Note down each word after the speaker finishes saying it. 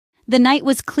The night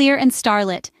was clear and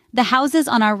starlit. The houses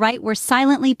on our right were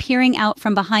silently peering out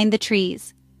from behind the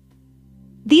trees.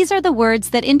 These are the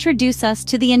words that introduce us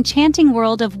to the enchanting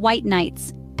world of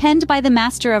WhiteNights, penned by the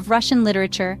master of Russian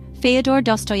literature, Fyodor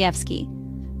Dostoyevsky.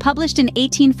 Published in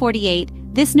 1848,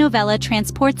 this novella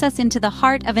transports us into the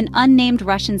heart of an unnamed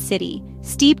Russian city,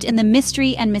 steeped in the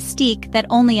mystery and mystique that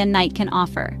only a night can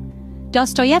offer.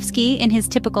 Dostoyevsky, in his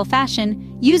typical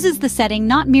fashion, uses the setting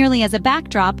not merely as a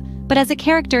backdrop, but as a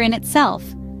character in itself.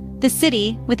 The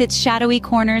city, with its shadowy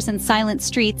corners and silent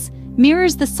streets,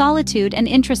 mirrors the solitude and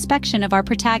introspection of our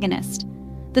protagonist.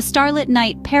 The starlit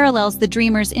night parallels the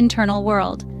dreamer's internal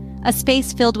world, a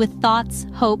space filled with thoughts,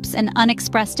 hopes, and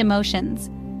unexpressed emotions.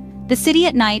 The city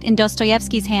at night in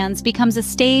Dostoyevsky's hands becomes a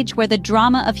stage where the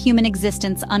drama of human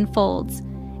existence unfolds.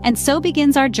 And so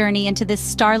begins our journey into this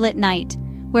starlit night,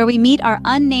 where we meet our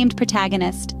unnamed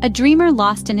protagonist, a dreamer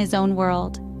lost in his own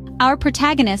world. Our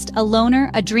protagonist, a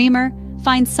loner, a dreamer,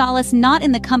 finds solace not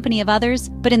in the company of others,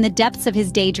 but in the depths of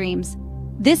his daydreams.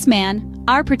 This man,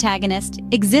 our protagonist,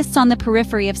 exists on the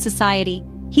periphery of society.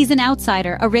 He's an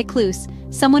outsider, a recluse,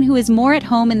 someone who is more at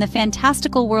home in the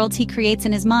fantastical worlds he creates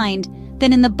in his mind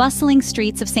than in the bustling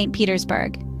streets of St.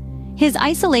 Petersburg. His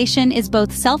isolation is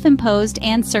both self-imposed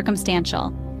and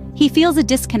circumstantial. He feels a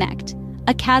disconnect,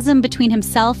 a chasm between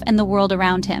himself and the world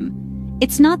around him.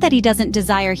 It's not that he doesn't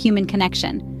desire human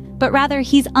connection, but rather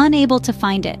he's unable to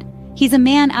find it. He's a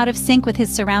man out of sync with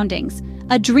his surroundings,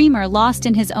 a dreamer lost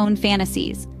in his own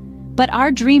fantasies. But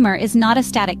our dreamer is not a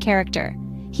static character.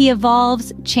 He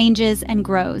evolves, changes, and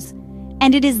grows.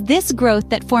 And it is this growth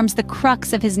that forms the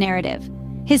crux of his narrative.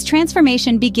 His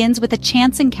transformation begins with a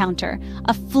chance encounter,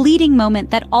 a fleeting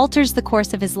moment that alters the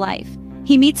course of his life.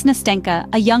 He meets Nastenka,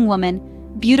 a young woman,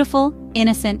 beautiful,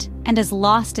 innocent, and as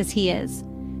lost as he is.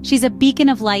 She's a beacon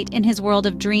of light in his world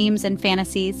of dreams and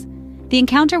fantasies. The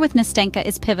encounter with Nastenka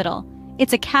is pivotal.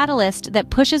 It's a catalyst that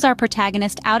pushes our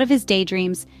protagonist out of his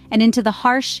daydreams and into the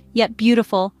harsh, yet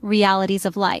beautiful, realities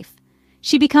of life.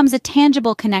 She becomes a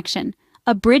tangible connection,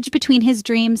 a bridge between his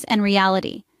dreams and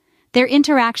reality. Their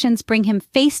interactions bring him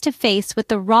face to face with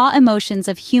the raw emotions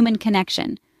of human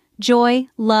connection: joy,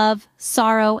 love,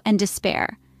 sorrow, and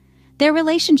despair. Their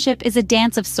relationship is a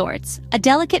dance of sorts, a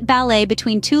delicate ballet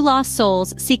between two lost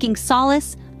souls seeking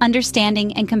solace,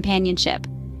 understanding, and companionship.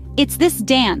 It's this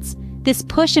dance, this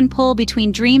push and pull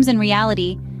between dreams and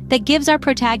reality, that gives our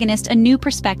protagonist a new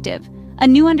perspective, a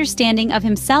new understanding of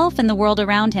himself and the world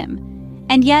around him.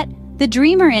 And yet, the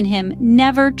dreamer in him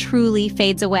never truly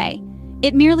fades away.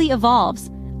 It merely evolves,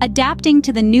 adapting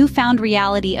to the newfound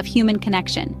reality of human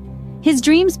connection. His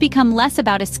dreams become less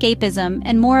about escapism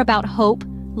and more about hope,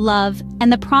 love, and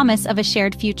the promise of a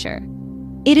shared future.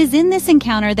 It is in this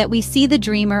encounter that we see the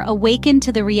dreamer awaken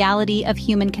to the reality of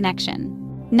human connection.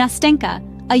 Nastenka,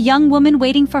 a young woman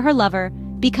waiting for her lover,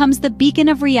 becomes the beacon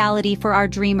of reality for our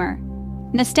dreamer.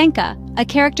 Nastenka, a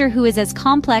character who is as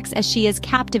complex as she is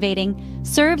captivating,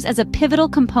 serves as a pivotal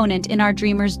component in our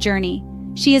dreamer's journey.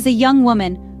 She is a young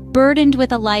woman, burdened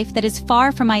with a life that is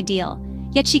far from ideal,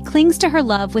 yet she clings to her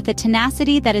love with a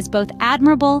tenacity that is both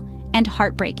admirable and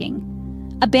heartbreaking.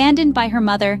 Abandoned by her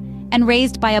mother and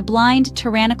raised by a blind,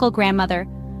 tyrannical grandmother,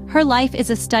 her life is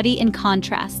a study in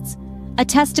contrasts, a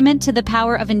testament to the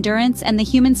power of endurance and the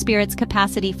human spirit's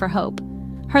capacity for hope.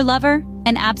 Her lover,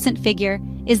 an absent figure,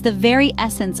 is the very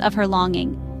essence of her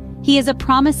longing. He is a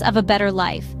promise of a better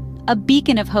life, a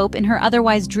beacon of hope in her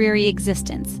otherwise dreary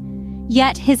existence.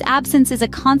 Yet his absence is a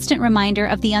constant reminder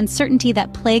of the uncertainty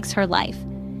that plagues her life.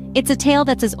 It's a tale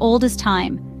that's as old as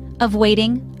time, of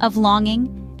waiting, of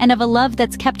longing, and of a love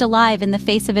that's kept alive in the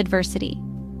face of adversity.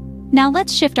 Now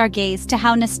let's shift our gaze to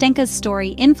how Nastenka's story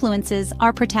influences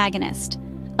our protagonist.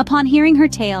 Upon hearing her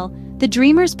tale, the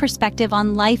dreamer's perspective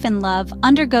on life and love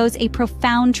undergoes a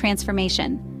profound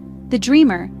transformation. The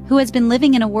dreamer, who has been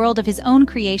living in a world of his own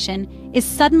creation, is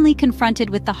suddenly confronted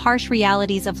with the harsh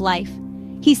realities of life.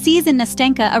 He sees in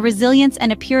Nastenka a resilience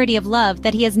and a purity of love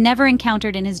that he has never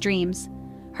encountered in his dreams.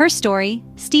 Her story,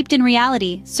 steeped in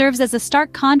reality, serves as a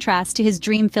stark contrast to his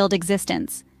dream-filled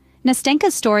existence.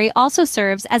 Nastenka's story also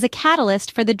serves as a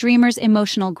catalyst for the dreamer's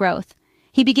emotional growth.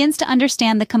 He begins to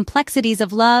understand the complexities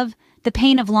of love, the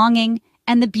pain of longing,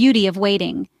 and the beauty of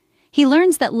waiting. He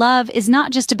learns that love is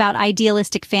not just about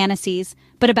idealistic fantasies,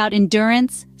 but about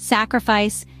endurance,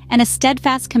 sacrifice, and a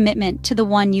steadfast commitment to the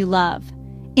one you love.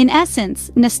 In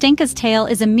essence, Nastenka's tale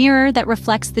is a mirror that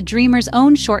reflects the dreamer's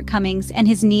own shortcomings and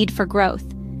his need for growth.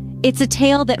 It's a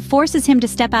tale that forces him to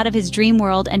step out of his dream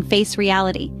world and face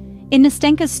reality. In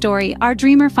Nastenka's story, our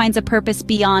dreamer finds a purpose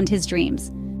beyond his dreams.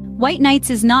 WhiteNights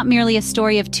is not merely a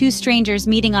story of two strangers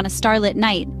meeting on a starlit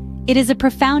night. It is a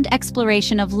profound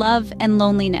exploration of love and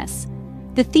loneliness.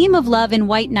 The theme of love in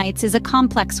White Nights is a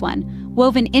complex one,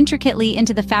 woven intricately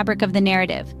into the fabric of the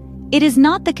narrative. It is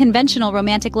not the conventional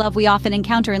romantic love we often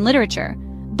encounter in literature,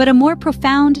 but a more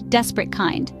profound, desperate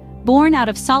kind, born out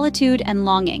of solitude and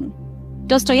longing.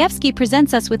 Dostoyevsky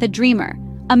presents us with a dreamer,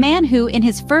 a man who, in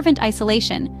his fervent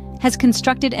isolation, has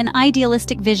constructed an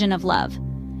idealistic vision of love.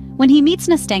 When he meets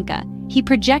Nastenka, he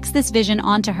projects this vision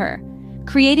onto her,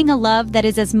 creating a love that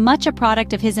is as much a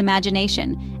product of his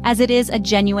imagination as it is a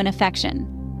genuine affection.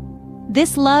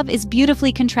 This love is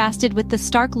beautifully contrasted with the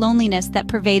stark loneliness that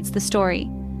pervades the story.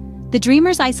 The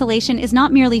dreamer's isolation is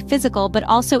not merely physical but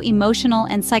also emotional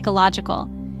and psychological.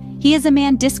 He is a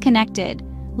man disconnected,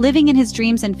 living in his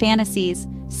dreams and fantasies,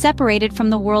 separated from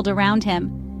the world around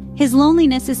him. His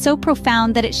loneliness is so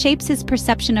profound that it shapes his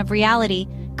perception of reality,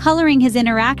 coloring his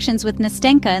interactions with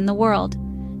Nastenka in the world.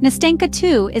 Nastenka,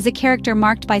 too, is a character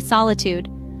marked by solitude.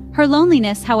 Her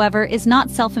loneliness, however, is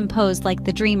not self-imposed like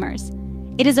the dreamer's.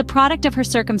 It is a product of her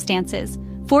circumstances,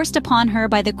 forced upon her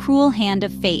by the cruel hand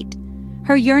of fate.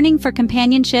 Her yearning for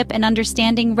companionship and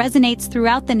understanding resonates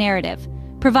throughout the narrative,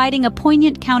 providing a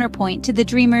poignant counterpoint to the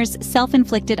dreamer's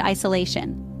self-inflicted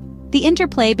isolation. The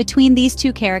interplay between these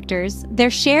two characters,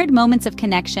 their shared moments of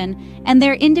connection, and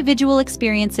their individual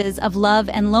experiences of love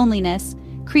and loneliness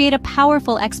create a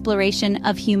powerful exploration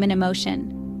of human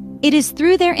emotion. It is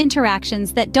through their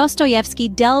interactions that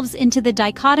Dostoyevsky delves into the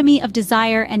dichotomy of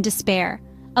desire and despair,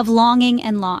 of longing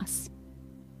and loss.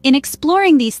 In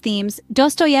exploring these themes,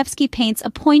 Dostoyevsky paints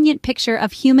a poignant picture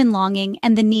of human longing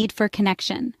and the need for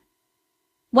connection.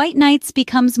 White Nights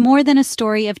becomes more than a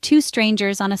story of two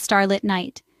strangers on a starlit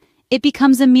night. It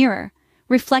becomes a mirror,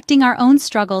 reflecting our own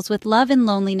struggles with love and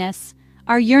loneliness,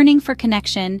 our yearning for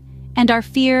connection, and our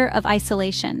fear of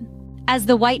isolation. As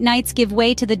the White Nights give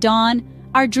way to the dawn,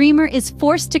 our dreamer is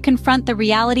forced to confront the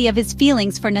reality of his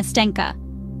feelings for Nastenka.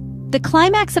 The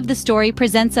climax of the story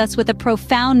presents us with a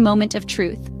profound moment of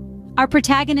truth. Our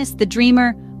protagonist, the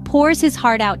dreamer, pours his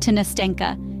heart out to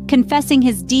Nastenka, confessing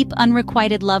his deep,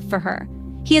 unrequited love for her.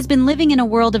 He has been living in a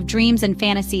world of dreams and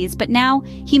fantasies, but now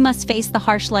he must face the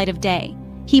harsh light of day.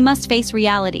 He must face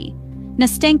reality.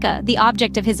 Nastenka, the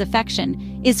object of his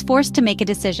affection, is forced to make a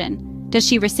decision. Does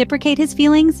she reciprocate his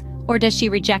feelings, or does she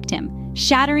reject him,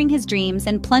 shattering his dreams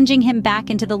and plunging him back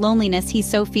into the loneliness he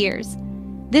so fears?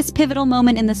 This pivotal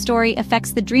moment in the story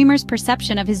affects the dreamer's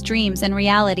perception of his dreams and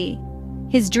reality.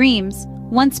 His dreams,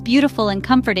 once beautiful and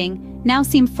comforting, now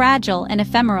seem fragile and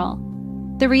ephemeral.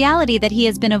 The reality that he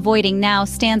has been avoiding now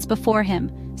stands before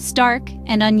him, stark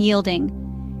and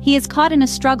unyielding. He is caught in a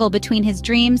struggle between his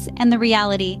dreams and the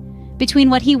reality, between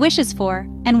what he wishes for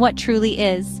and what truly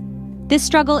is. This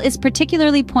struggle is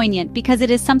particularly poignant because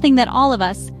it is something that all of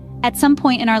us, at some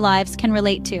point in our lives, can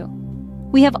relate to.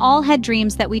 We have all had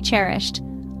dreams that we cherished,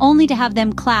 only to have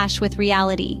them clash with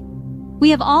reality. We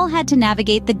have all had to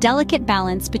navigate the delicate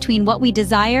balance between what we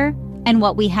desire and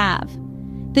what we have.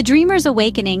 The dreamer's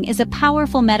awakening is a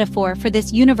powerful metaphor for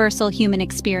this universal human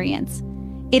experience.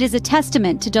 It is a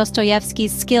testament to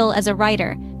Dostoyevsky's skill as a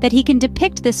writer that he can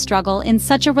depict this struggle in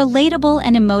such a relatable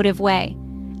and emotive way.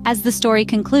 As the story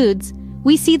concludes,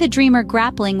 we see the dreamer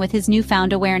grappling with his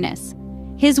newfound awareness.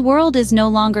 His world is no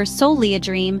longer solely a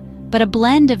dream, but a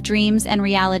blend of dreams and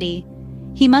reality.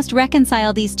 He must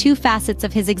reconcile these two facets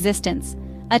of his existence,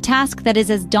 a task that is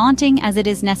as daunting as it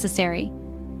is necessary.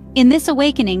 In this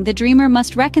awakening, the dreamer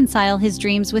must reconcile his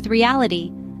dreams with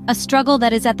reality, a struggle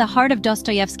that is at the heart of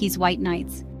Dostoyevsky's White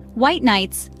Nights. White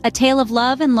Nights, a tale of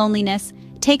love and loneliness,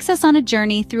 takes us on a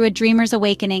journey through a dreamer's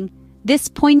awakening. This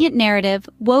poignant narrative,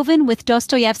 woven with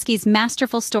Dostoyevsky's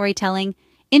masterful storytelling,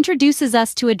 introduces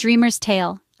us to a dreamer's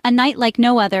tale, a night like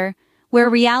no other, where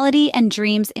reality and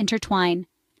dreams intertwine.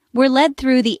 We're led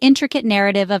through the intricate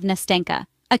narrative of Nastenka,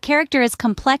 a character as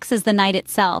complex as the night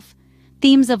itself.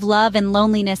 Themes of love and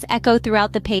loneliness echo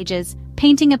throughout the pages,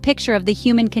 painting a picture of the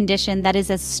human condition that is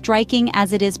as striking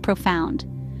as it is profound.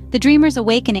 The dreamer's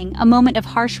awakening, a moment of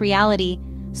harsh reality,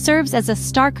 serves as a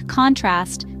stark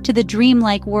contrast to the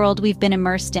dreamlike world we've been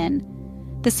immersed in.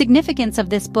 The significance of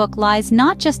this book lies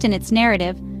not just in its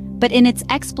narrative, but in its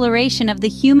exploration of the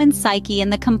human psyche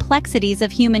and the complexities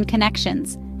of human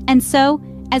connections. And so,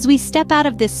 as we step out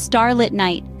of this starlit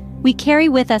night, we carry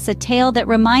with us a tale that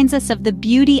reminds us of the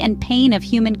beauty and pain of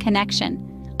human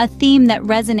connection, a theme that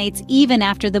resonates even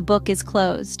after the book is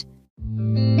closed.